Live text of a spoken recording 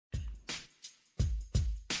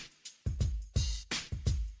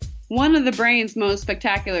One of the brain's most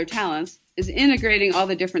spectacular talents is integrating all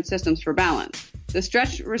the different systems for balance. The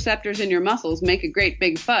stretch receptors in your muscles make a great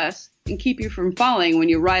big fuss and keep you from falling when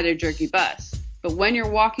you ride a jerky bus. But when you're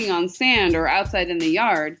walking on sand or outside in the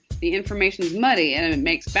yard, the information's muddy and it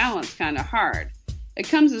makes balance kind of hard. It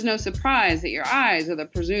comes as no surprise that your eyes are the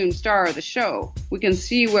presumed star of the show. We can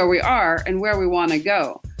see where we are and where we want to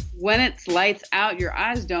go. When it's lights out, your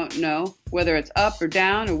eyes don't know whether it's up or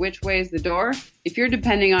down or which way is the door. If you're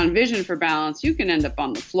depending on vision for balance, you can end up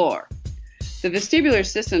on the floor. The vestibular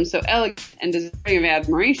system, so elegant and deserving of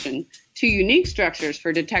admiration, two unique structures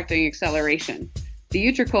for detecting acceleration. The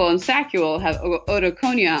utricle and saccule have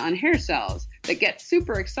otoconia on hair cells that get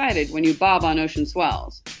super excited when you bob on ocean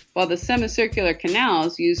swells, while the semicircular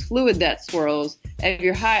canals use fluid that swirls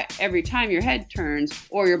every time your head turns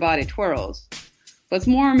or your body twirls. What's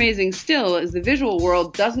more amazing still is the visual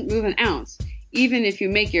world doesn't move an ounce, even if you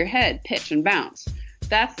make your head pitch and bounce.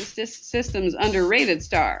 That's the system's underrated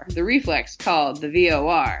star, the reflex called the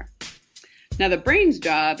VOR. Now the brain's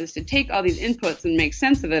job is to take all these inputs and make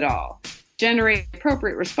sense of it all, generate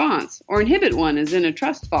appropriate response, or inhibit one as in a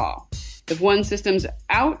trust fall. If one system's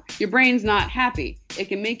out, your brain's not happy. It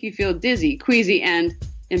can make you feel dizzy, queasy, and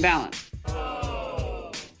imbalanced.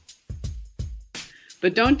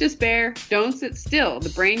 But don't despair, don't sit still. The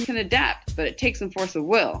brain can adapt, but it takes some force of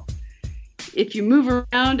will. If you move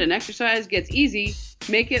around and exercise gets easy,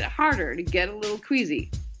 make it harder to get a little queasy.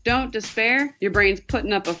 Don't despair, your brain's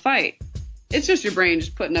putting up a fight. It's just your brain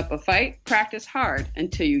just putting up a fight. Practice hard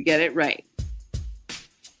until you get it right.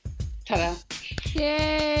 Ta-da.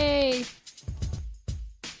 Yay!